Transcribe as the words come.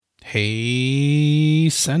Hey,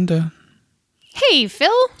 Senda. Hey, Phil.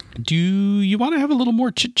 Do you want to have a little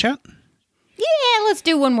more chit-chat? Yeah, let's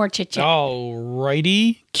do one more chit-chat.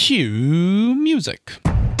 Alrighty. Cue music.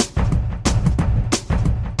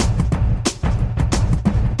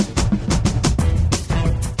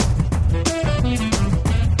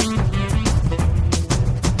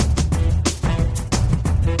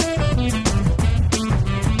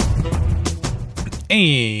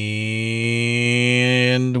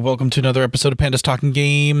 And welcome to another episode of Pandas Talking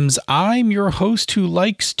Games. I'm your host who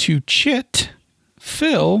likes to chit,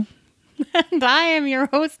 Phil. And I am your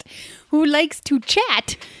host who likes to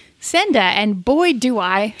chat, Senda, and boy do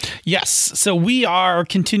I. Yes, so we are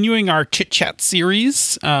continuing our chit-chat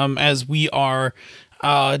series as we are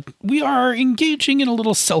engaging in a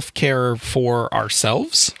little self-care for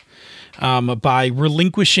ourselves. By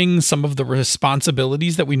relinquishing some of the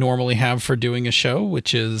responsibilities that we normally have for doing a show,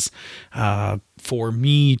 which is for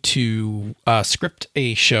me to script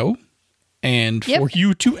a show and for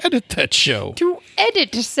you to edit that show. To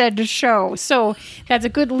edit said show. So that's a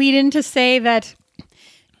good lead-in to say that,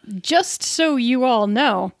 just so you all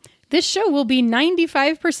know, this show will be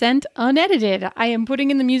 95% unedited. I am putting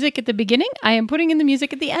in the music at the beginning, I am putting in the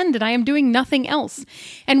music at the end, and I am doing nothing else.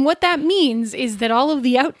 And what that means is that all of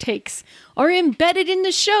the outtakes are embedded in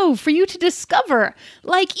the show for you to discover,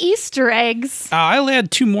 like Easter eggs. I'll add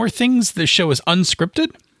two more things. The show is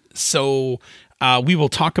unscripted, so we will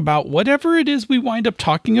talk about whatever it is we wind up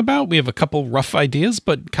talking about. We have a couple rough ideas,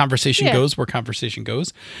 but conversation goes where conversation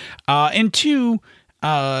goes. And two,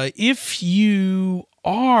 if you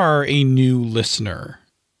are a new listener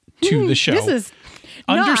to the show, this is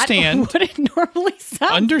understand not what it normally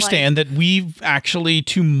sounds understand like. That we've actually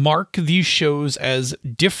to mark these shows as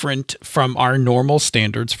different from our normal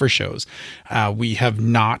standards for shows. We have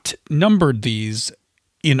not numbered these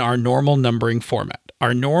in our normal numbering format.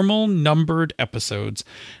 Our normal numbered episodes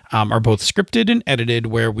are both scripted and edited,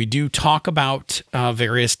 where we do talk about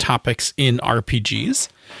various topics in RPGs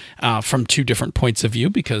from two different points of view,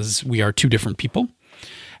 because we are two different people.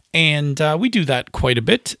 And we do that quite a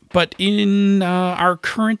bit. But in our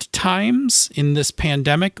current times, in this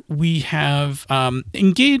pandemic, we have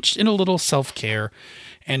engaged in a little self-care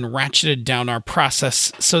and ratcheted down our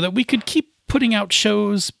process so that we could keep putting out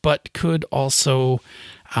shows, but could also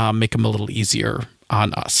make them a little easier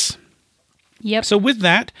on us. Yep. So with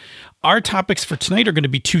that, our topics for tonight are going to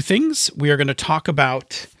be two things. We are going to talk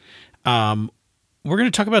about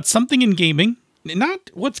something in gaming. Not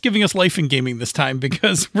what's giving us life in gaming this time,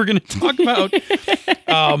 because we're going to talk about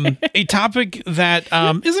a topic that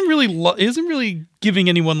isn't really giving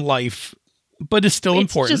anyone life, but is still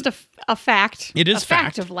important. It's just a fact. It is a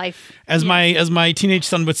fact of life. As my teenage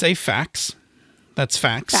son would say, facts. That's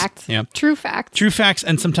facts. Facts. Yeah. True facts. True facts,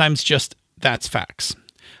 and sometimes just that's facts.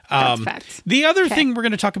 That's facts. The other thing we're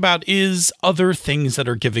going to talk about is other things that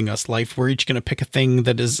are giving us life. We're each going to pick a thing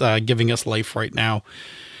that is giving us life right now.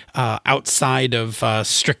 Outside of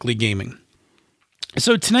strictly gaming.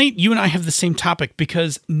 So tonight, you and I have the same topic,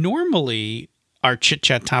 because normally our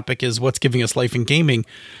chit-chat topic is what's giving us life in gaming,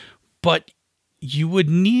 but you would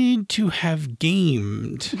need to have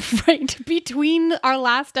gamed. Right. Between our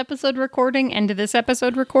last episode recording and this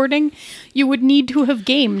episode recording, you would need to have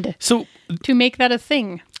gamed to make that a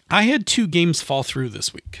thing. I had two games fall through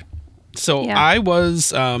this week. So I was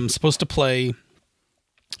supposed to play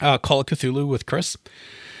Call of Cthulhu with Chris.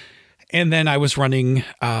 And then I was running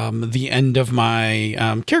the end of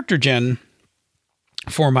my character gen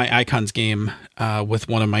for my Icons game with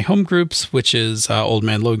one of my home groups, which is Old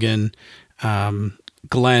Man Logan,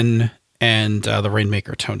 Glenn, and the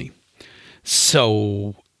Rainmaker Tony.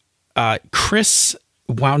 So Chris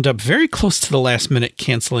wound up very close to the last minute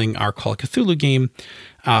canceling our Call of Cthulhu game,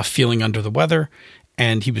 feeling under the weather.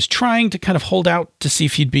 And he was trying to kind of hold out to see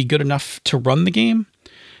if he'd be good enough to run the game.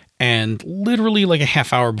 And literally like a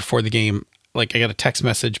half hour before the game, like I got a text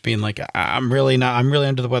message being like, I'm really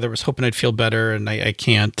under the weather. I was hoping I'd feel better, and I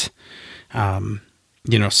can't,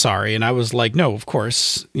 sorry. And I was like, no, of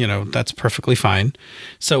course, that's perfectly fine.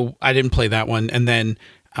 So I didn't play that one. And then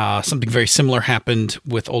something very similar happened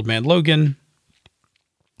with Old Man Logan.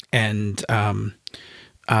 And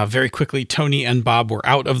very quickly, Tony and Bob were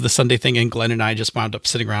out of the Sunday thing, and Glenn and I just wound up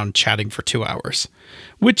sitting around chatting for 2 hours,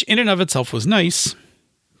 which in and of itself was nice.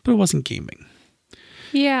 But it wasn't gaming.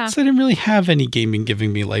 Yeah. So I didn't really have any gaming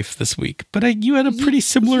giving me life this week. But you had a pretty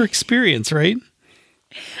similar experience, right?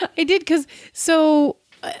 I did, because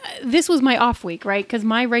this was my off week, right? Because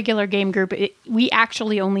my regular game group, we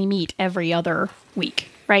actually only meet every other week,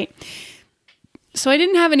 right? So I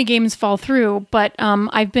didn't have any games fall through, but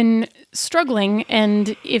I've been struggling.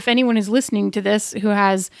 And if anyone is listening to this who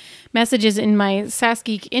has messages in my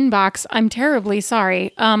SassGeek inbox, I'm terribly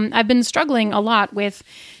sorry. I've been struggling a lot with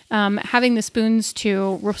having the spoons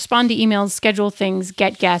to respond to emails, schedule things,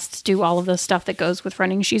 get guests, do all of the stuff that goes with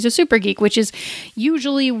running She's a Super Geek, which is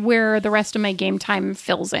usually where the rest of my game time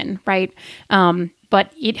fills in, right?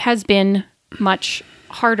 But it has been much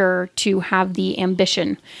harder to have the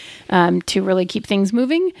ambition to really keep things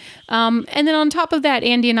moving. And then on top of that,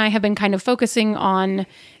 Andy and I have been kind of focusing on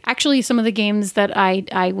actually some of the games that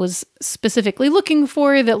I was specifically looking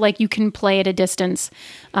for that like you can play at a distance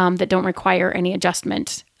that don't require any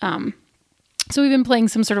adjustment. So we've been playing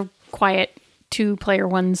some sort of quiet 2-player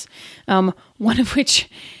ones, one of which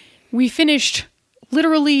we finished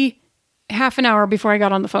literally half an hour before I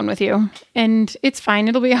got on the phone with you. And it's fine.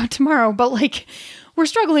 It'll be out tomorrow. But like, we're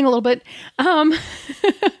struggling a little bit.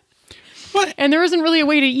 What? And there isn't really a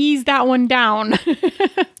way to ease that one down.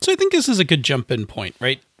 So I think this is a good jump-in point,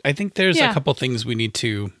 right? I think there's a couple things we need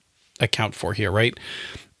to account for here, right?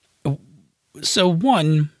 So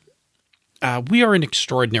one, we are in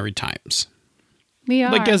extraordinary times. We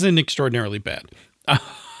are. Like as in extraordinarily bad.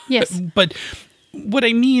 Yes. But what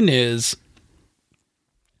I mean is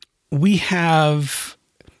we have,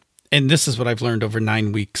 and this is what I've learned over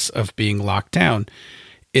 9 weeks of being locked down,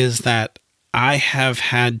 is that I have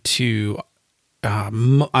had to,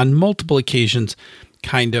 on multiple occasions,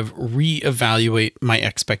 kind of reevaluate my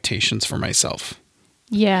expectations for myself.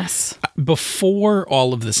 Yes. Before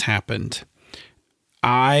all of this happened,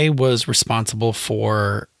 I was responsible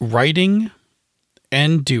for writing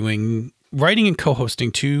and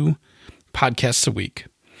co-hosting 2 podcasts a week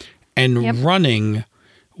and running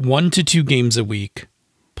 1 to 2 games a week,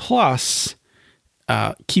 plus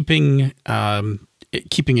keeping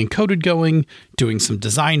Encoded going, doing some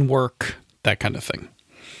design work, that kind of thing.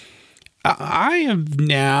 I am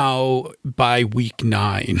now, by week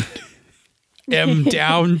 9, am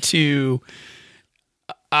down to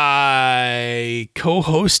I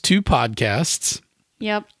co-host 2 podcasts.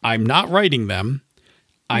 Yep. I'm not writing them.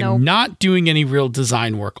 I'm not doing any real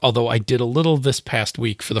design work, although I did a little this past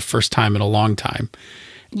week for the first time in a long time.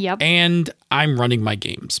 Yep. And I'm running my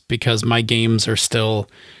games because my games are still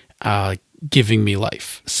giving me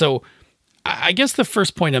life. So I guess the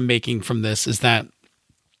first point I'm making from this is that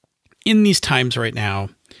in these times right now,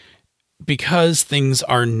 because things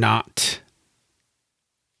are not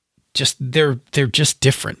just, they're just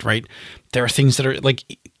different, right? There are things that are like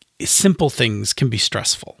simple things can be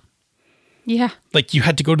stressful. Yeah. Like you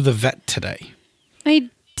had to go to the vet today. I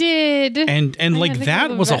did. And like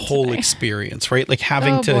that was a whole experience, right? Like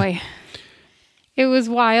having to. Oh boy. It was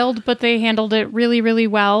wild, but they handled it really, really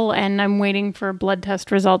well. And I'm waiting for blood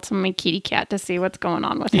test results on my kitty cat to see what's going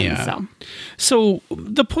on with him. Yeah. So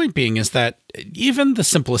the point being is that even the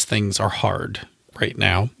simplest things are hard right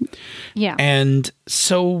now. Yeah. And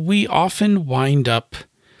so we often wind up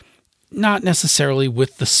not necessarily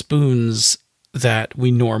with the spoons that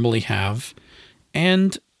we normally have.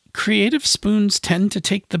 And creative spoons tend to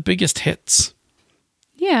take the biggest hits.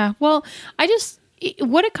 Yeah. Well,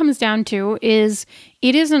 what it comes down to is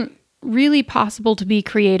it isn't really possible to be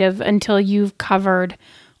creative until you've covered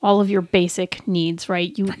all of your basic needs,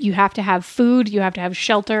 right? You have to have food, you have to have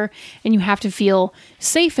shelter, and you have to feel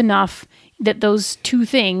safe enough that those 2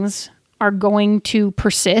 things are going to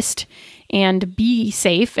persist and be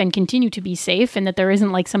safe and continue to be safe, and that there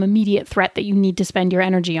isn't like some immediate threat that you need to spend your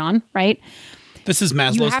energy on, right? This is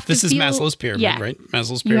Maslow's pyramid, right?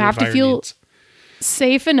 Maslow's pyramid. You have to feel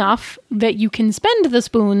safe enough that you can spend the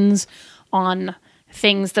spoons on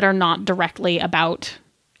things that are not directly about,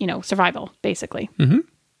 survival, basically. Mm-hmm.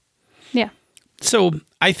 Yeah. So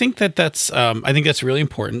I think that's really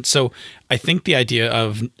important. So I think the idea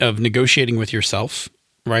of negotiating with yourself,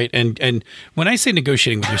 right? And when I say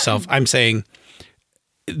negotiating with yourself, I'm saying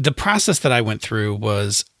the process that I went through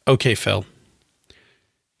was, okay, Phil,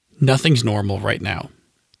 nothing's normal right now.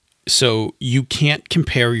 So you can't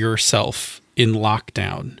compare yourself in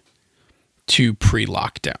lockdown to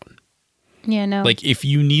pre-lockdown. Yeah, no. Like if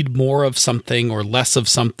you need more of something or less of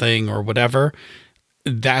something or whatever,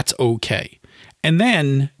 that's okay. And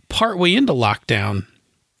then partway into lockdown,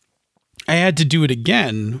 I had to do it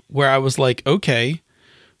again where I was like, okay,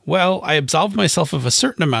 well, I absolved myself of a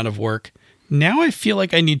certain amount of work. Now I feel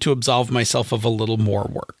like I need to absolve myself of a little more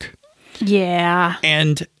work. Yeah.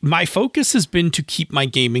 And my focus has been to keep my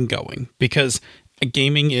gaming going because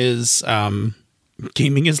gaming is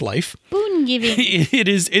life. Spoon giving. It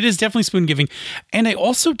is definitely spoon giving. And I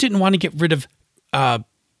also didn't want to get rid of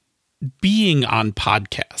being on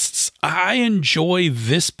podcasts. I enjoy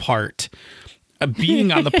this part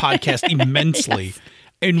being on the podcast immensely. Yes.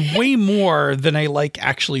 And way more than I like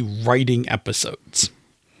actually writing episodes.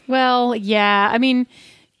 Well, yeah. I mean,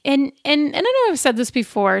 and I know I've said this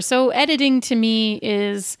before. So editing to me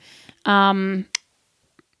is, I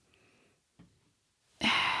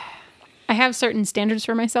have certain standards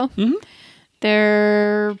for myself. Mm-hmm.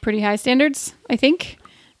 They're pretty high standards, I think.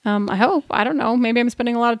 I hope. I don't know. Maybe I'm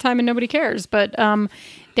spending a lot of time and nobody cares. But I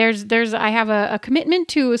have a commitment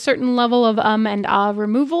to a certain level of and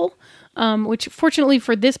removal. Which fortunately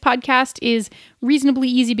for this podcast is reasonably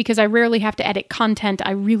easy because I rarely have to edit content.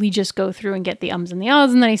 I really just go through and get the ums and the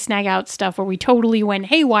ahs, and then I snag out stuff where we totally went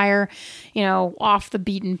haywire, off the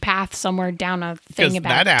beaten path somewhere down a thing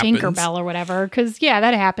about Tinkerbell or whatever. Because, yeah,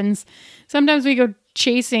 that happens. Sometimes we go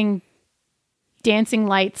chasing dancing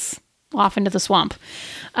lights off into the swamp.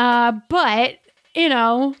 But,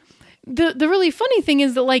 the really funny thing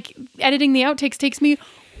is that, like, editing the outtakes takes me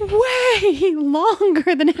way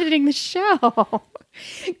longer than editing the show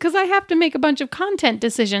because I have to make a bunch of content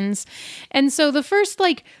decisions. And so the first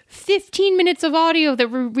 15 minutes of audio that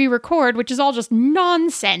we record, which is all just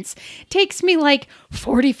nonsense, takes me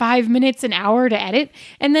 45 minutes, an hour to edit.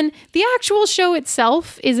 And then the actual show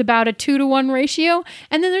itself is about a 2-to-1 ratio.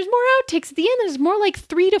 And then there's more outtakes at the end. There's more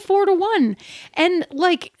 3 to 4 to 1. And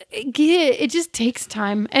it just takes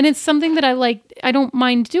time. And it's something that I don't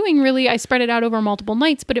mind doing really. I spread it out over multiple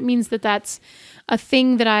nights, but it means that that's a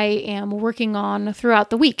thing that I am working on throughout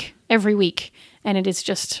the week, every week. And it is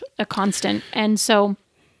just a constant. And so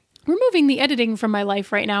removing the editing from my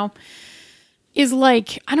life right now is I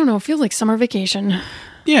don't know, it feels like summer vacation.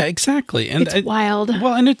 Yeah, exactly. And it's wild.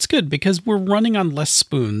 Well, and it's good because we're running on less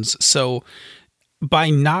spoons. So by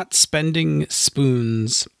not spending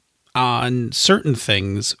spoons on certain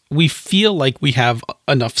things, we feel like we have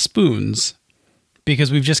enough spoons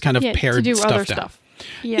because we've just kind of pared stuff down.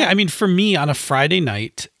 Yeah, I mean, for me on a Friday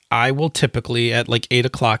night, I will typically at 8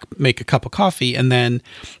 o'clock make a cup of coffee. And then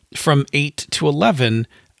from 8 to 11,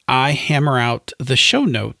 I hammer out the show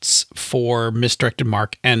notes for Misdirected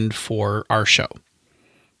Mark and for our show.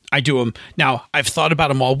 I do them. Now, I've thought about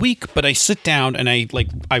them all week, but I sit down and I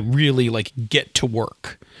really get to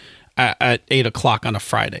work at 8 o'clock on a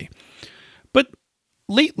Friday. But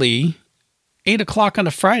lately, 8 o'clock on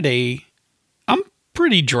a Friday, I'm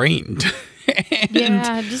pretty drained.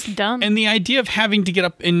 Just done. And the idea of having to get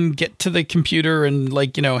up and get to the computer and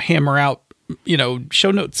hammer out,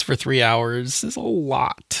 show notes for 3 hours is a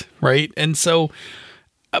lot, right? And so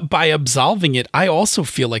by absolving it, I also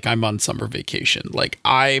feel like I'm on summer vacation.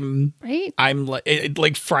 I'm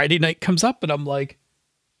Friday night comes up and I'm like,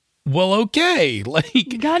 well, okay,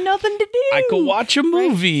 got nothing to do. I could watch a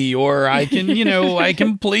movie, or I can, I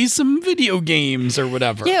can play some video games or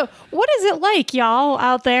whatever. Yeah, what is it like, y'all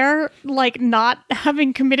out there, not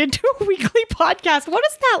having committed to a weekly podcast? What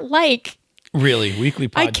is that like? Really, weekly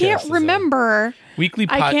podcast? I can't remember.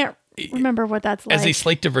 I can't remember what that's like. As a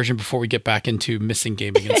slight diversion before we get back into missing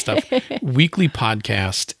gaming and stuff, weekly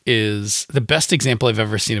podcast is the best example I've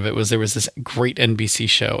ever seen of it. There was this great NBC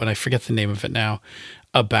show, and I forget the name of it now,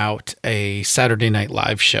 about a Saturday Night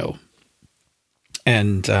Live show.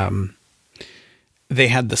 And they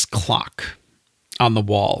had this clock on the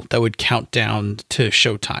wall that would count down to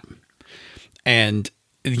showtime. And,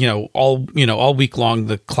 all week long,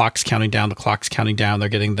 the clock's counting down, they're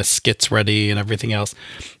getting the skits ready and everything else.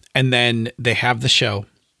 And then they have the show.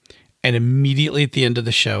 And immediately at the end of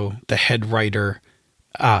the show, the head writer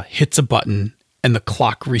hits a button and the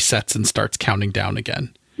clock resets and starts counting down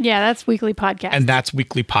again. Yeah, that's weekly podcast. And that's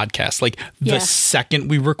weekly podcast. The second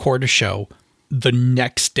we record a show, the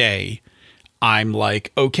next day, I'm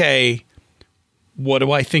like, okay, what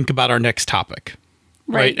do I think about our next topic?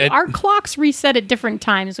 Right. Our clocks reset at different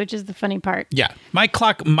times, which is the funny part. Yeah. My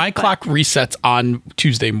clock resets on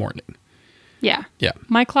Tuesday morning. Yeah. Yeah.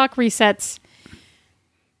 My clock resets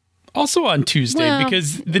also on Tuesday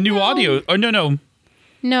because the new audio. Oh, no.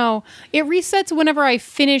 No. It resets whenever I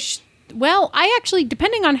finish. Well, I actually,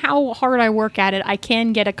 depending on how hard I work at it, I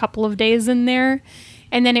can get a couple of days in there,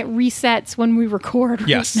 and then it resets when we record.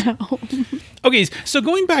 Yes. Right now. Okay, so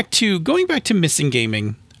going back to missing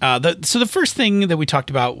gaming. So the first thing that we talked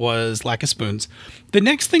about was lack of spoons. The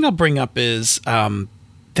next thing I'll bring up is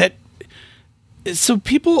that so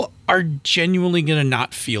people are genuinely going to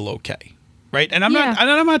not feel okay, right? And I'm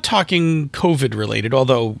not talking COVID related,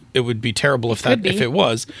 although it would be terrible if it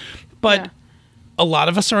was, but. Yeah. A lot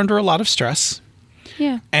of us are under a lot of stress.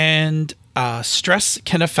 Yeah. And stress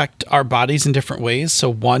can affect our bodies in different ways. So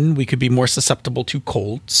one, we could be more susceptible to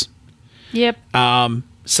colds. Yep.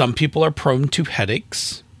 Some people are prone to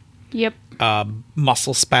headaches. Yep.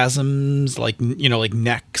 muscle spasms, like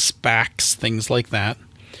necks, backs, things like that.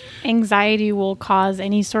 Anxiety will cause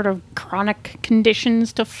any sort of chronic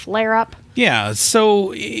conditions to flare up. Yeah.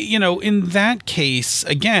 So, in that case,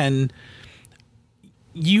 again,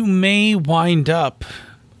 you may wind up,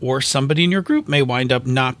 or somebody in your group may wind up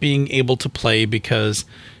not being able to play because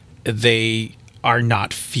they are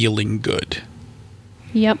not feeling good.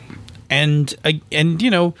 Yep. And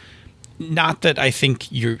not that I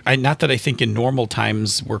think in normal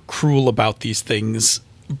times we're cruel about these things,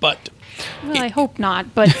 but I hope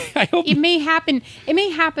not, but it may happen. It may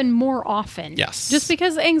happen more often. Yes. Just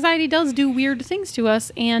because anxiety does do weird things to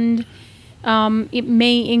us, and it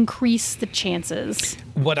may increase the chances.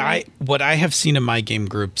 What I have seen in my game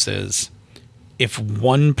groups is if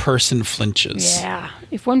one person flinches. Yeah.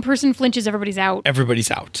 If one person flinches, everybody's out.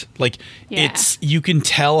 Everybody's out. Like you can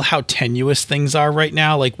tell how tenuous things are right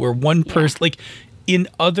now. Like where one person, like in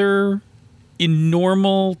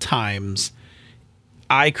normal times,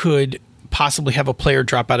 I could possibly have a player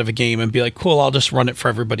drop out of a game and be like, cool, I'll just run it for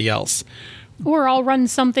everybody else. Or I'll run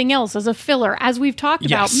something else as a filler, as we've talked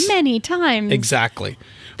about many times. Exactly.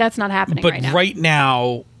 That's not happening right now. But right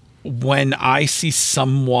now, when I see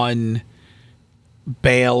someone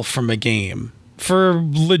bail from a game for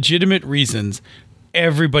legitimate reasons,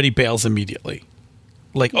 everybody bails immediately.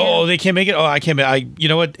 Like, oh, they can't make it. Oh, I can't. You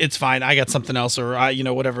know what? It's fine. I got something else, or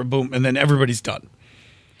whatever. Boom, and then everybody's done.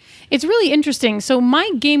 It's really interesting. So my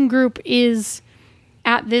game group is,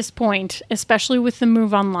 at this point, especially with the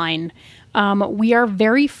move online, we are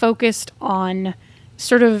very focused on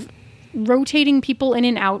sort of rotating people in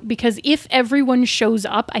and out, because if everyone shows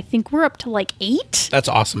up, I think we're up to like 8. That's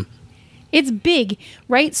awesome. It's big,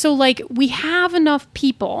 right? So like we have enough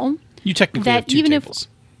people. You technically have 2 tables.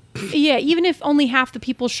 Even if only half the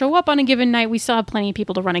people show up on a given night, we still have plenty of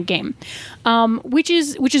people to run a game, which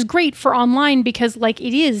is great for online, because like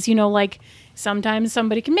it is, like sometimes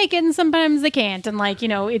somebody can make it and sometimes they can't, and like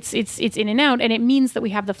it's in and out, and it means that we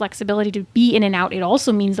have the flexibility to be in and out. It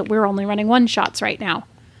also means that we're only running 1-shots right now,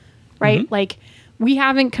 right? Mm-hmm. Like we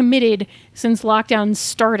haven't committed since lockdown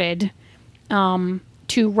started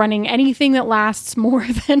to running anything that lasts more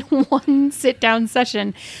than 1 sit-down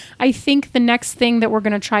session. I think the next thing that we're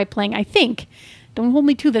going to try playing, don't hold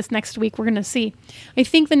me to this next week, we're going to see. I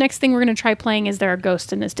think the next thing we're going to try playing is there a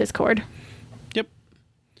ghost in this Discord. Yep.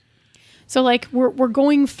 So like we're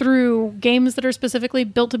going through games that are specifically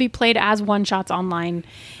built to be played as 1-shots online,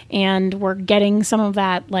 and we're getting some of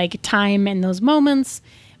that like time in those moments,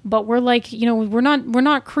 but we're like, we're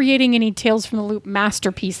not creating any Tales from the Loop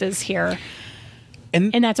masterpieces here.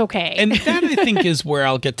 And that's okay. And that, I think, is where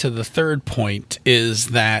I'll get to the third point,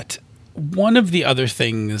 is that one of the other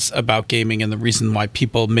things about gaming, and the reason why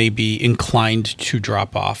people may be inclined to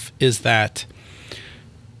drop off, is that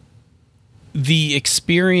the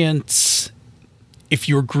experience, if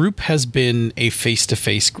your group has been a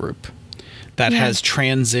face-to-face group that has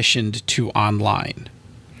transitioned to online,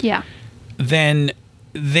 then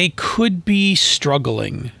they could be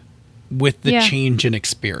struggling with the change in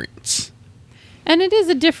experience. And it is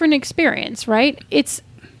a different experience, right? It's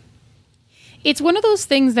one of those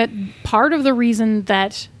things that part of the reason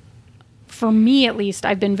that, for me at least,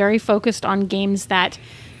 I've been very focused on games that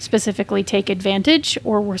specifically take advantage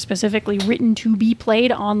or were specifically written to be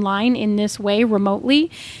played online in this way remotely,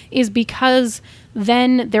 is because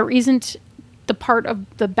then there isn't the part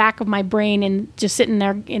of the back of my brain and just sitting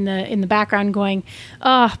there in the background going,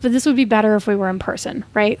 but this would be better if we were in person,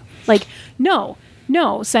 right? Like, no,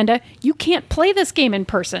 Senda, you can't play this game in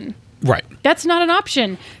person. Right. That's not an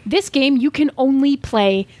option. This game you can only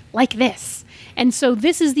play like this. And so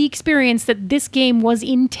this is the experience that this game was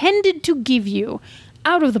intended to give you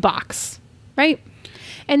out of the box, right?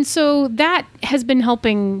 And so that has been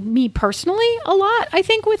helping me personally a lot, I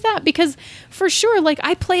think, with that, because for sure, like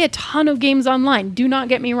I play a ton of games online. Do not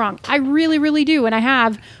get me wrong. I really, really do. And I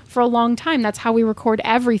have for a long time. That's how we record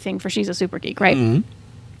everything for She's a Super Geek, right?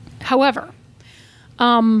 Mm-hmm. However,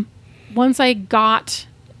 once I got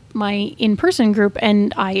my in-person group,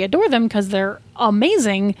 and I adore them because they're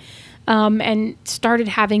amazing, and started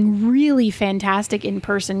having really fantastic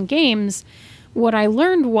in-person games, what I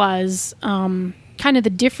learned was kind of the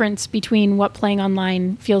difference between what playing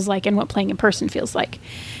online feels like and what playing in person feels like.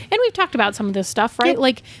 And we've talked about some of this stuff, right? Yep.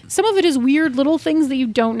 Like some of it is weird little things that you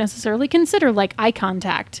don't necessarily consider, like eye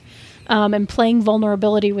contact, and playing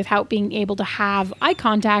vulnerability without being able to have eye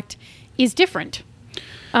contact is different.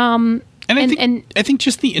 I think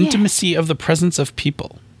just the intimacy of the presence of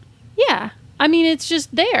people. Yeah. I mean, it's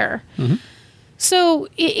just there. Mm-hmm. So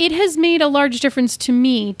it has made a large difference to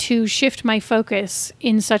me to shift my focus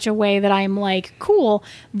in such a way that I'm like, cool,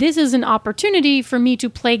 this is an opportunity for me to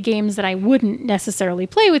play games that I wouldn't necessarily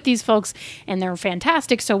play with these folks, and they're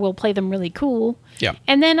fantastic, so we'll play them really cool. Yeah.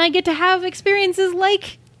 And then I get to have experiences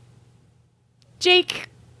like Jake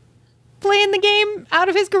playing the game out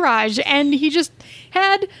of his garage, and he just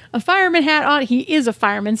had a fireman hat on. He is a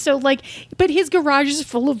fireman, so like, but his garage is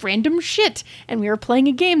full of random shit, and we were playing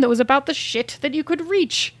a game that was about the shit that you could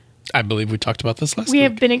reach. I believe we talked about this last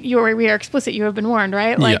week. We are explicit. You have been warned,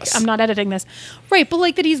 right? Like, yes. I'm not editing this, right? But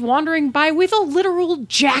like that, he's wandering by with a literal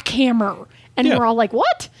jackhammer, and we're all like,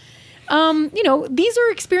 what? These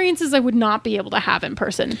are experiences I would not be able to have in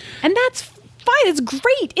person, and that's fine. It's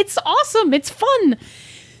great. It's awesome. It's fun.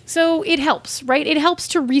 So it helps, right? It helps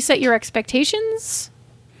to reset your expectations.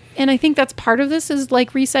 And I think that's part of this is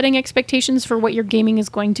like resetting expectations for what your gaming is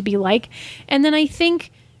going to be like. And then I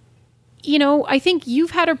think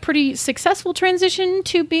you've had a pretty successful transition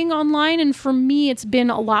to being online. And for me, it's been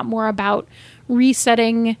a lot more about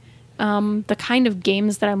resetting the kind of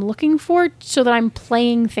games that I'm looking for so that I'm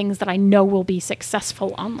playing things that I know will be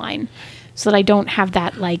successful online. So that I don't have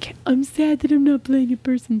that, like, I'm sad that I'm not playing in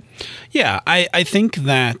person. Yeah, I think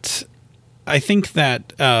that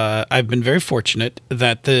I've been very fortunate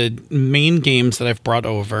that the main games that I've brought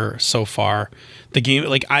over so far, the game,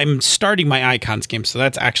 like I'm starting my Icons game, so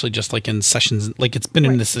that's actually just like in sessions, like it's been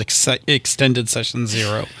in this extended session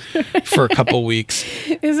 0 for a couple weeks.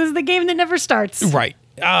 This is the game that never starts. Right.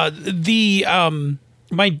 My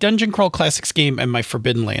Dungeon Crawl Classics game and my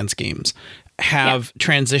Forbidden Lands games have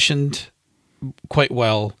transitioned quite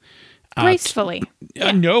well. Gracefully.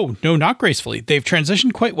 No, not gracefully. They've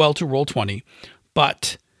transitioned quite well to Roll20.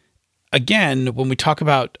 But again, when we talk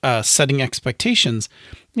about setting expectations,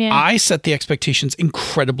 I set the expectations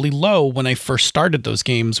incredibly low when I first started those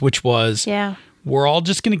games, which was we're all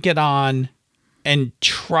just going to get on and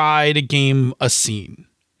try to game a scene.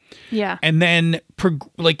 Yeah. And then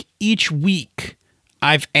like each week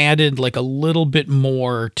I've added like a little bit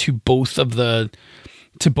more to both of the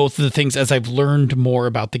things as I've learned more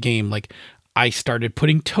about the game. Like I started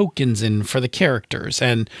putting tokens in for the characters,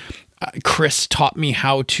 and Chris taught me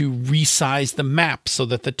how to resize the map so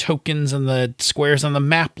that the tokens and the squares on the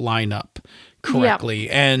map line up correctly.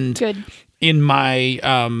 Yep. And in my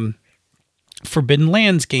Forbidden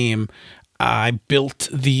Lands game, I built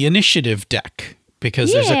the initiative deck.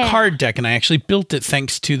 Because there's a card deck, and I actually built it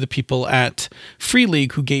thanks to the people at Free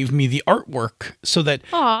League who gave me the artwork so that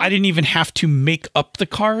I didn't even have to make up the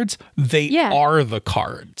cards. They are the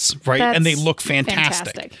cards, right? And they look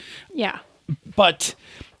fantastic. Yeah. But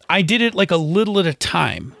I did it like a little at a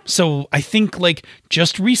time. So I think like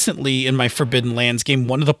just recently in my Forbidden Lands game,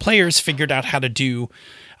 one of the players figured out how to do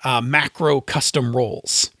macro custom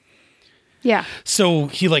rolls. Yeah. So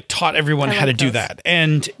he like taught everyone how to do that.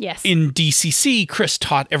 And in DCC, Chris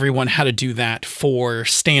taught everyone how to do that for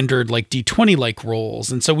standard like D20 like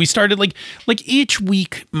rolls. And so we started like each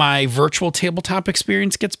week my virtual tabletop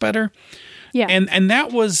experience gets better. Yeah. And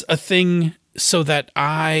that was a thing so that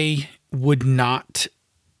I would not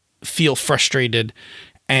feel frustrated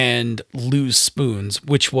and lose spoons,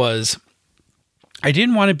 which was I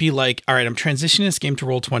didn't want to be like, all right, I'm transitioning this game to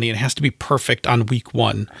Roll20 and it has to be perfect on week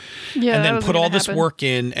 1. Yeah, and then put all this work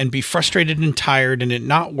in and be frustrated and tired and it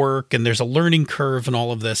not work and there's a learning curve and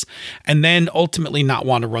all of this. And then ultimately not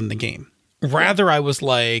want to run the game. Rather, I was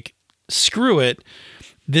like, screw it.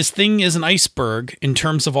 This thing is an iceberg in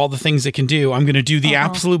terms of all the things it can do. I'm going to do the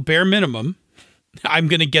absolute bare minimum. I'm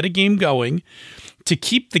going to get a game going to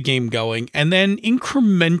keep the game going. And then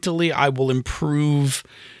incrementally, I will improve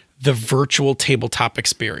the virtual tabletop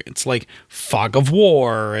experience, like Fog of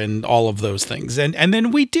War and all of those things. And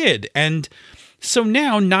then we did. And so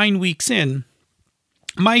now 9 weeks in,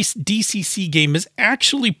 my DCC game is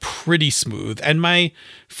actually pretty smooth. And my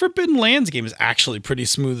Forbidden Lands game is actually pretty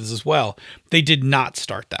smooth as well. They did not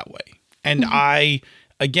start that way. And I,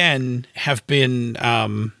 again, have been,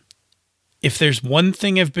 if there's one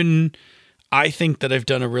thing I think that I've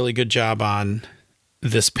done a really good job on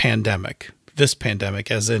this pandemic,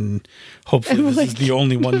 as in hopefully this is the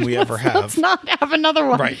only one we ever have. Let's not have another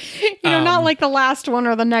one. Right. Not like the last one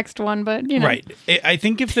or the next one, but Right. I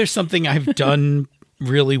think if there's something I've done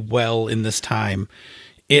really well in this time,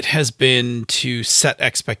 it has been to set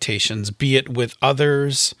expectations, be it with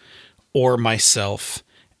others or myself,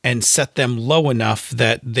 and set them low enough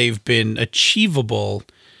that they've been achievable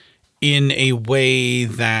in a way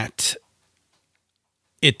that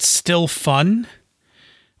it's still fun,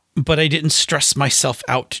 but I didn't stress myself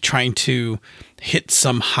out trying to hit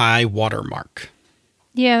some high watermark.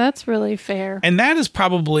 Yeah, that's really fair. And that is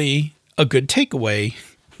probably, a good takeaway,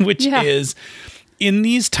 which is in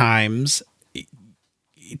these times,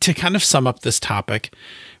 to kind of sum up this topic,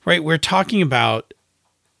 right? We're talking about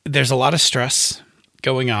there's a lot of stress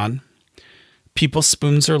going on. People's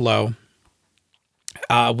spoons are low,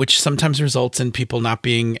 which sometimes results in people not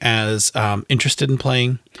being as interested in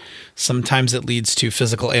playing. Sometimes it leads to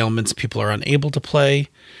physical ailments. People are unable to play,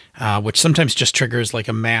 which sometimes just triggers like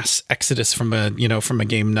a mass exodus from a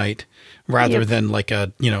game night rather than like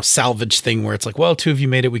a, salvage thing where it's like, well, 2 of you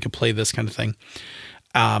made it. We could play this kind of thing.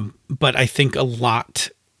 But I think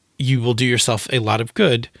you will do yourself a lot of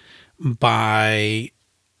good by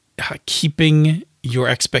keeping your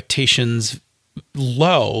expectations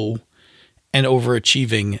low and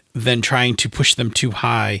overachieving than trying to push them too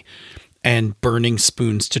high and burning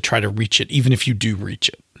spoons to try to reach it, even if you do reach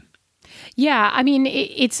it. Yeah, I mean,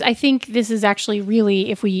 I think this is actually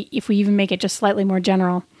really, if we even make it just slightly more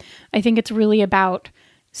general, I think it's really about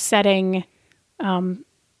setting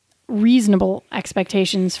reasonable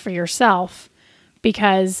expectations for yourself,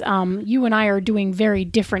 because you and I are doing very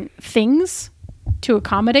different things to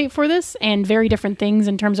accommodate for this, and very different things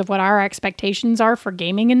in terms of what our expectations are for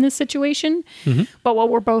gaming in this situation. Mm-hmm. But what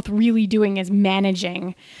we're both really doing is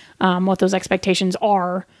managing what those expectations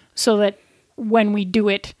are, so that when we do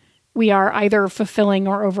it, we are either fulfilling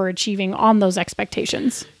or overachieving on those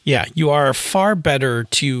expectations. Yeah, you are far better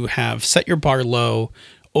to have set your bar low,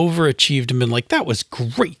 overachieved, and been like, that was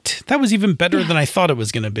great. That was even better than I thought it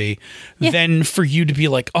was going to be. Than for you to be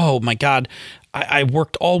like, oh my God, I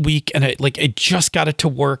worked all week and I just got it to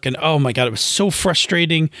work. And oh my God, it was so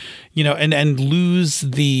frustrating, and lose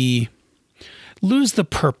the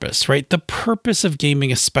purpose, right? The purpose of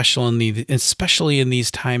gaming, especially in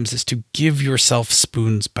these times, is to give yourself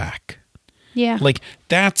spoons back. Yeah. Like,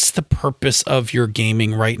 that's the purpose of your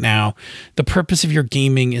gaming right now. The purpose of your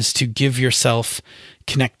gaming is to give yourself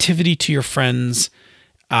connectivity to your friends,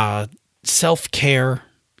 self-care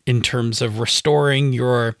in terms of restoring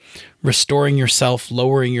yourself,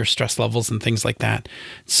 lowering your stress levels and things like that.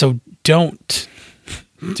 So don't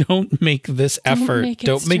make this effort.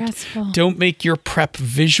 Don't make your prep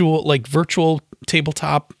visual, like virtual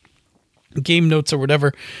tabletop game notes or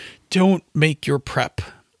whatever. Don't make your prep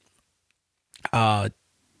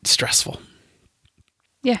stressful.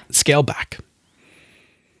 Yeah. Scale back.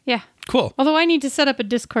 Yeah. Cool. Although I need to set up a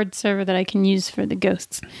Discord server that I can use for the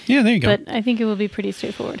ghosts. Yeah, there you go. But I think it will be pretty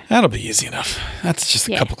straightforward. That'll be easy enough. That's just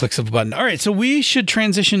a couple clicks of a button. All right, so we should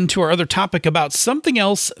transition to our other topic about something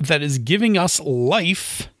else that is giving us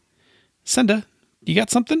life. Senda, you got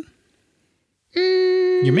something?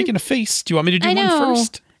 You're making a face. Do you want me to do one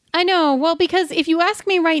first? I know. Well, because if you ask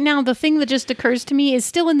me right now, the thing that just occurs to me is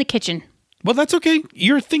still in the kitchen. Well, that's okay.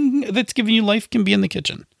 Your thing that's giving you life can be in the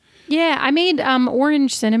kitchen. Yeah, I made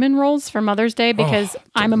orange cinnamon rolls for Mother's Day because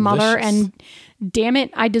I'm a mother, and damn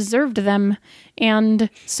it, I deserved them. And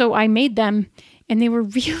so I made them, and they were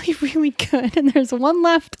really, really good. And there's one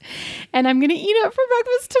left, and I'm going to eat it for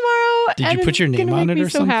breakfast tomorrow. Did you put your name on it or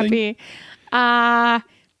something? I'm so happy.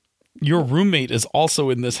 Your roommate is also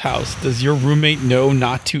in this house. Does your roommate know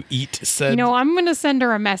not to eat said? I'm going to send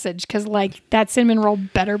her a message because, that cinnamon roll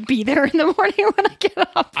better be there in the morning when I get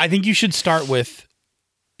up. I think you should start with,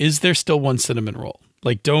 is there still one cinnamon roll?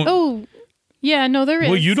 Don't. Oh, yeah, no, there is.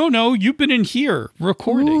 Well, you don't know. You've been in here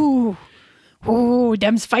recording. Ooh,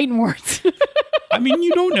 them's fighting words. I mean,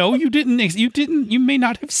 you don't know. You may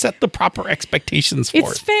not have set the proper expectations for it.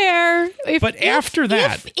 It's fair. After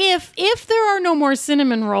that. If there are no more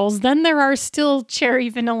cinnamon rolls, then there are still cherry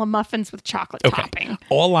vanilla muffins with chocolate topping.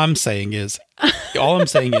 All I'm saying is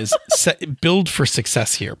build for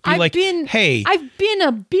success here. I've been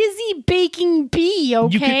a busy baking bee,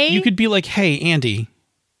 okay? You could be like, hey, Andy,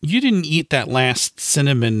 you didn't eat that last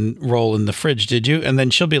cinnamon roll in the fridge, did you? And then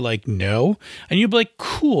she'll be like, no. And you'll be like,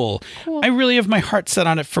 cool. I really have my heart set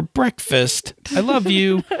on it for breakfast. I love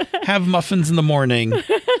you. Have muffins in the morning.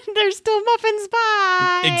 There's still muffins.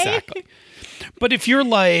 Bye. Exactly. But if you're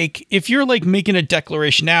making a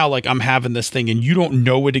declaration now, like I'm having this thing and you don't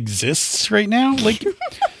know it exists right now, you'd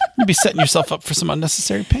be setting yourself up for some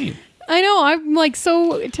unnecessary pain. I know. I'm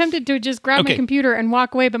so tempted to just grab my computer and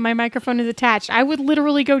walk away, but my microphone is attached. I would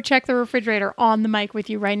literally go check the refrigerator on the mic with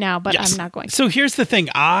you right now, but I'm not going to. So here's the thing.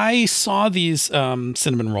 I saw these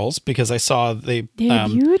cinnamon rolls because I saw they're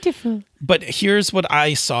beautiful. But here's what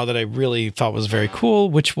I saw that I really thought was very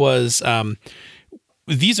cool, which was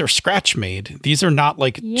these are scratch made. These are not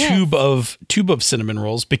tube of cinnamon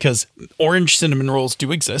rolls, because orange cinnamon rolls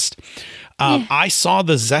do exist. I saw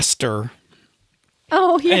the zester.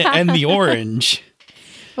 Oh, yeah. And the orange.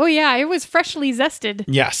 Oh, yeah. It was freshly zested.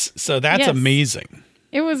 Yes. So that's amazing.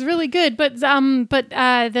 It was really good, but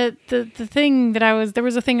the thing that there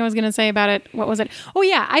was a thing I was going to say about it. What was it? Oh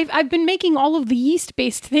yeah, I've been making all of the yeast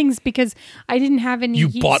based things because I didn't have any. You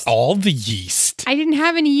yeast. bought all the yeast. I didn't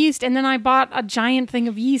have any yeast, and then I bought a giant thing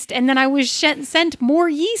of yeast, and then I was sent more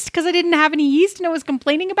yeast because I didn't have any yeast, and I was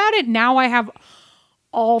complaining about it. Now I have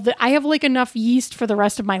I have like enough yeast for the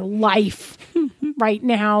rest of my life right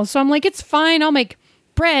now, so I'm like, it's fine. I'll make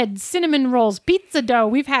bread, cinnamon rolls, pizza dough.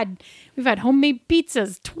 We've had homemade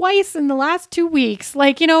pizzas twice in the last 2 weeks.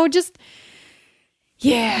 Like, just,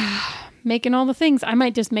 making all the things. I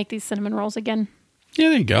might just make these cinnamon rolls again. Yeah,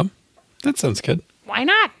 there you go. That sounds good. Why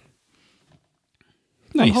not?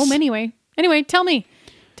 Nice. I'm home anyway. Anyway, tell me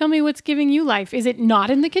what's giving you life. Is it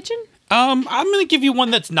not in the kitchen? I'm going to give you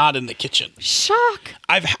one that's not in the kitchen. Shock.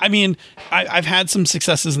 I've had some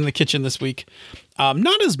successes in the kitchen this week.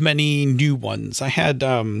 Not as many new ones. I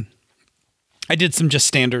did some just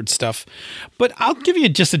standard stuff, but I'll give you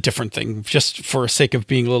just a different thing, just for sake of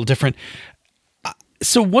being a little different.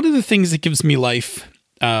 So one of the things that gives me life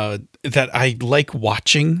that I like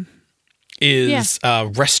watching is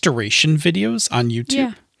restoration videos on YouTube.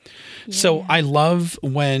 Yeah. So I love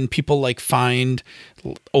when people like find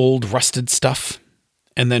old rusted stuff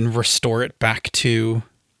and then restore it back to,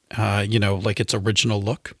 like its original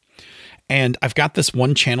look. And I've got this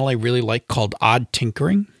one channel I really like called Odd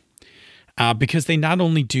Tinkering. Because they not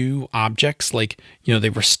only do objects like, they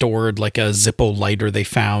restored like a Zippo lighter they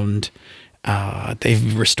found.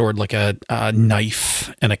 They've restored like a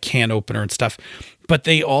knife and a can opener and stuff. But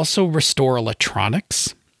they also restore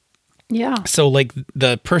electronics. Yeah. So like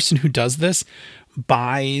the person who does this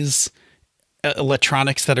buys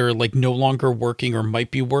electronics that are like no longer working or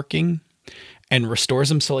might be working and restores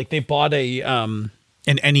them. So like they bought an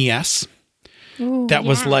NES. Ooh, that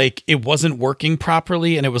was like, it wasn't working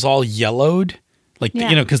properly and it was all yellowed. Like,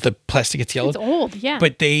 because the plastic gets yellowed. It's old, yeah.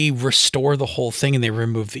 But they restore the whole thing and they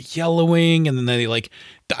remove the yellowing. And then they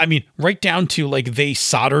right down to like they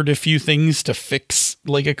soldered a few things to fix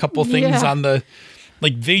like a couple things on the,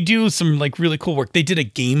 like they do some like really cool work. They did a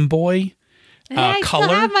Game Boy I color.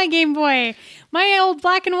 Still have my Game Boy. My old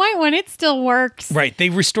black and white one, it still works. Right. They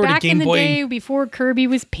restored a Game Boy. Back in the day before Kirby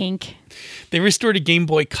was pink. They restored a Game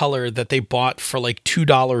Boy Color that they bought for like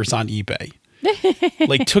 $2 on eBay.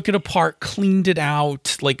 Like took it apart, cleaned it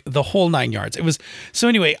out, like the whole 9 yards. It was so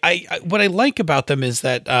anyway. What I like about them is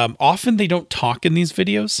that often they don't talk in these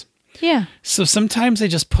videos. Yeah. So sometimes I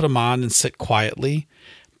just put them on and sit quietly,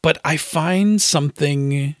 but I find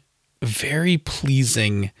something very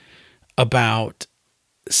pleasing about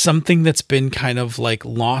something that's been kind of like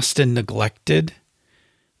lost and neglected.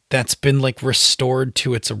 That's been like restored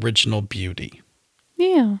to its original beauty.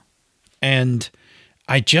 Yeah. And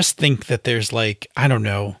I just think that there's like, I don't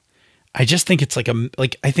know. I just think it's I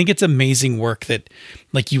think it's amazing work that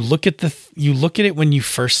like you look at it when you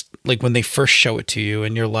first, like when they first show it to you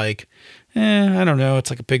and you're like, I don't know. It's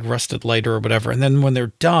like a big rusted lighter or whatever. And then when they're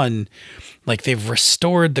done, like they've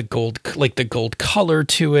restored the gold color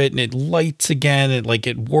to it and it lights again. And like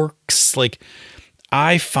it works. Like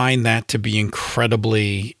I find that to be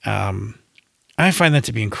incredibly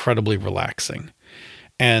relaxing.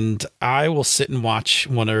 And I will sit and watch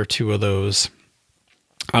one or two of those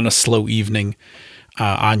on a slow evening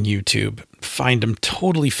on YouTube. Find them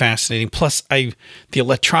totally fascinating. Plus, the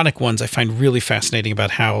electronic ones I find really fascinating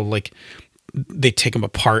about how like they take them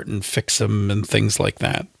apart and fix them and things like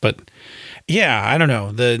that. But yeah, I don't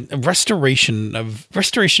know. The restoration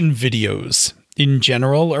videos in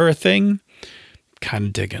general are a thing. Kind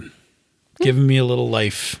of digging. Giving me a little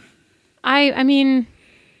life. I mean,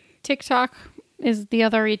 TikTok is the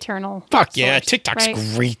other eternal. Fuck yeah,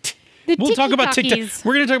 TikTok's great. We'll talk about TikTok.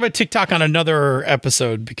 We're going to talk about TikTok on another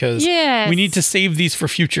episode because we need to save these for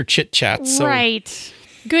future chit chats. So. Right.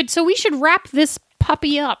 Good. So we should wrap this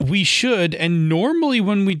puppy up. We should. And normally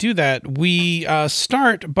when we do that, we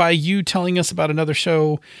start by you telling us about another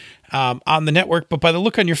show on the network. But by the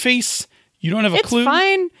look on your face, you don't have a clue. It's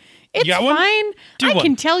fine. It's fine. I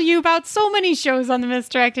can tell you about so many shows on the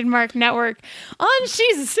Misdirected Mark Network. On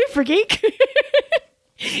She's a Super Geek.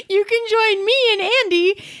 You can join me and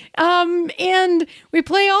Andy, and we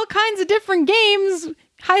play all kinds of different games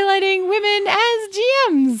highlighting women as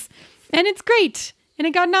GMs. And it's great. And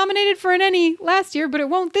it got nominated for an Emmy last year, but it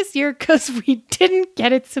won't this year because we didn't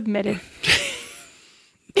get it submitted.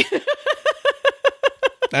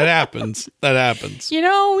 That happens.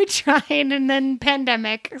 We tried and then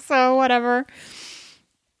pandemic, so whatever.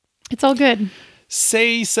 It's all good.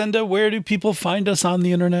 Say, Senda, where do people find us on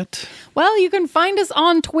the internet? Well, you can find us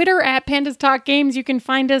on Twitter at Pandas Talk Games. You can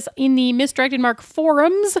find us in the Misdirected Mark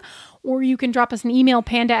forums, or you can drop us an email,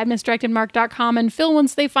 panda@misdirectedmark.com. And Phil,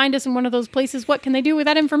 once they find us in one of those places, what can they do with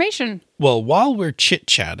that information? Well, while we're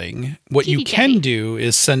chit-chatting, what you can do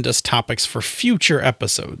is send us topics for future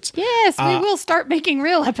episodes. Yes, we will start making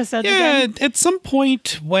real episodes again. Yeah, at some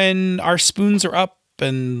point when our spoons are up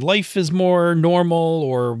and life is more normal,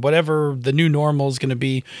 or whatever the new normal is going to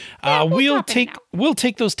be, we'll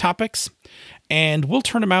take those topics and we'll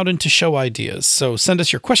turn them out into show ideas. So send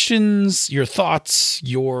us your questions, your thoughts,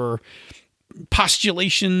 your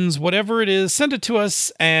postulations, whatever it is, send it to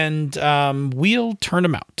us, and we'll turn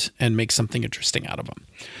them out and make something interesting out of them.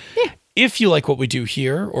 Yeah. If you like what we do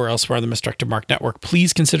here or elsewhere on the Misdirected Mark Network,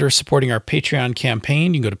 please consider supporting our Patreon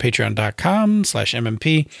campaign. You can go to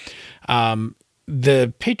patreon.com/MMP.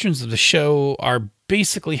 The patrons of the show are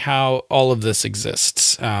basically how all of this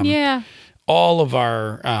exists. All of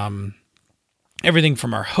our, everything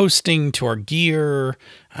from our hosting to our gear,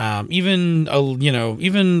 even a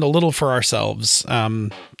little for ourselves, to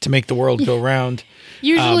make the world go round.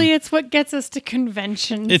 Usually it's what gets us to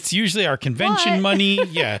conventions. It's usually our convention money.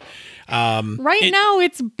 Yeah. Now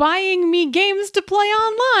it's buying me games to play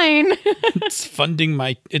online. It's funding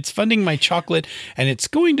my chocolate, and it's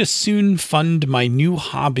going to soon fund my new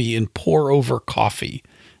hobby in pour over coffee.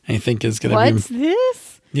 I think is going to be. What's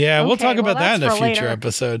this? Yeah, okay, we'll talk about that in a future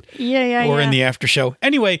episode. Or in the after show.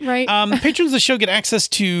 Anyway, patrons of the show get access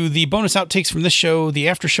to the bonus outtakes from this show, the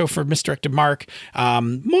after show for Misdirected Mark.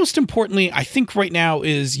 Most importantly, I think right now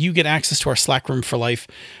is you get access to our Slack room for life.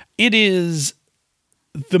 It is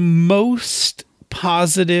the most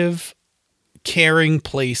positive, caring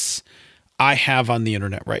place I have on the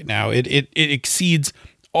internet right now. It exceeds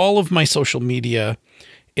all of my social media.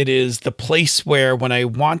 It is the place where when I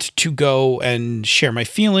want to go and share my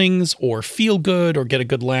feelings or feel good or get a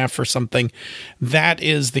good laugh or something, that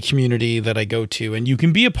is the community that I go to. And you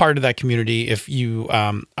can be a part of that community if you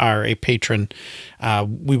are a patron.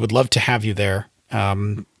 We would love to have you there.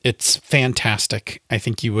 It's fantastic. I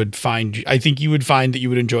think you would find that you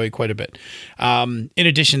would enjoy it quite a bit. In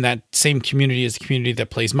addition, that same community is the community that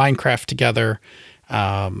plays Minecraft together.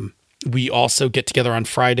 We also get together on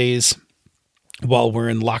Fridays while we're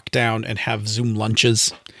in lockdown and have Zoom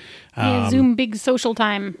lunches. Zoom big social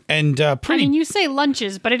time. And you say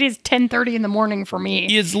lunches, but it is 10:30 in the morning for me.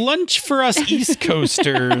 Is lunch for us East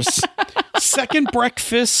Coasters. Second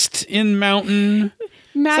breakfast in Mountain.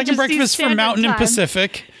 Majesty Second breakfast for Mountain and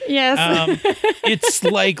Pacific. Yes. It's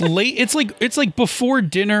like late. It's like before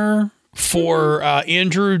dinner for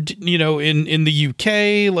Andrew. In the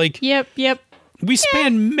UK. Like. Yep. We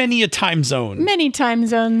span many a time zone. Many time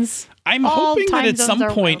zones. I'm hoping that at some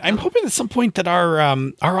point that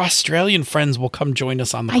our Australian friends will come join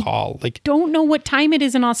us on the call. Like, don't know what time it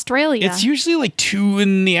is in Australia. It's usually like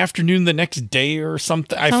 2 p.m. the next day or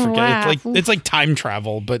something. I forget. It's like time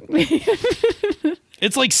travel, but.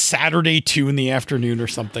 It's like Saturday 2 p.m. or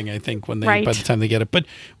something, I think, by the time they get it. But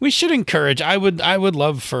we should encourage. I would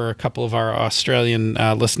love for a couple of our Australian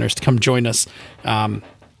listeners to come join us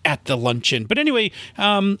at the luncheon. But anyway,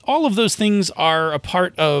 all of those things are a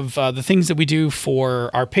part of the things that we do for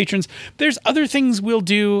our patrons. There's other things we'll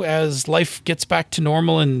do as life gets back to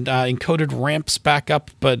normal and Encoded ramps back up.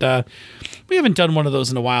 But we haven't done one of those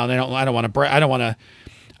in a while, and I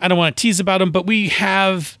don't want to tease about them, but we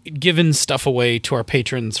have given stuff away to our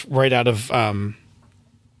patrons right out of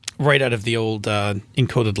the old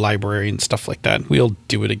Encoded library and stuff like that. We'll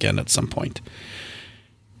do it again at some point.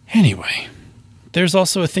 Anyway, there's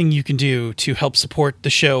also a thing you can do to help support the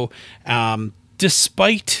show.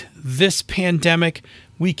 Despite this pandemic,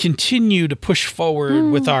 we continue to push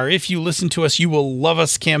forward with our If You Listen to Us, You Will Love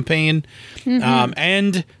Us campaign.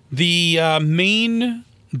 And the main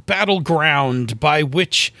battleground by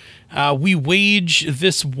which we wage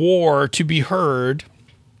this war to be heard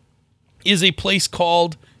is a place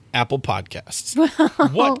called Apple Podcasts.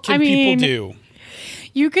 What can people do?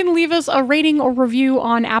 You can leave us a rating or review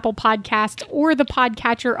on Apple Podcasts or the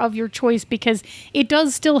podcatcher of your choice, because it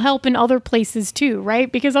does still help in other places too,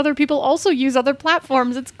 right? Because other people also use other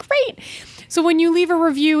platforms. It's great. So when you leave a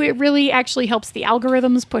review, it really actually helps the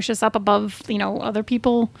algorithms push us up above, other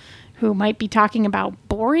people who might be talking about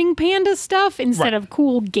boring panda stuff instead of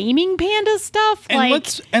cool gaming panda stuff.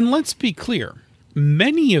 And let's be clear.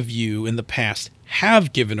 Many of you in the past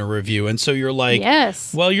have given a review, and so you're like,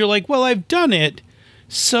 yes. Well, I've done it,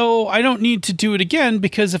 so I don't need to do it again,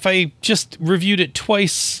 because if I just reviewed it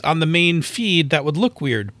twice on the main feed, that would look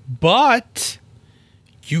weird. But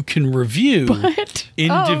you can review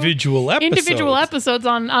individual episodes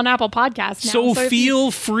on Apple Podcasts now. So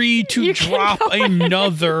feel free to drop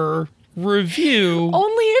another review.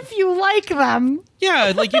 Only if you like them.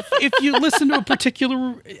 Yeah, like if you listen to a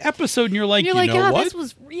particular episode and you're like, you know what? This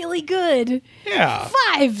was really good. Yeah.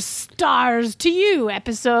 5 stars to you,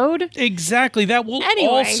 episode. Exactly. That will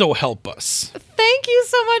also help us. Thank you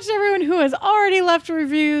so much to everyone who has already left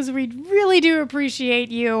reviews. We really do appreciate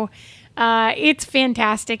you. It's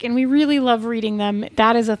fantastic, and we really love reading them.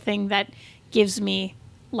 That is a thing that gives me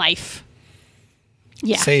life.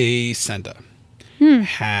 Yeah. Say, Senda.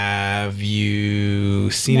 Have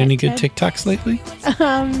you seen any good TikToks lately?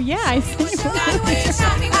 Yeah, I think. Show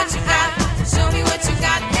me what you got. Show me what you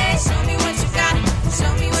got. Show me what you got.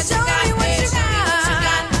 Show me what you got.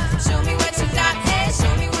 Show me what you got.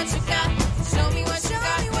 Show me what you got. Show me what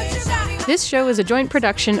you got. This show is a joint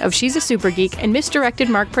production of She's a Super Geek and Misdirected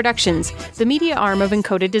Mark Productions, the media arm of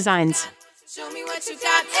Encoded Designs. Show me what you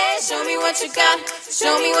got, show me what you got.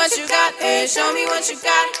 Show me what you got, show me what you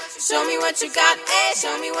got. Show me what you got,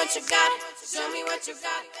 show me what you got. Show me what you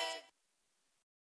got.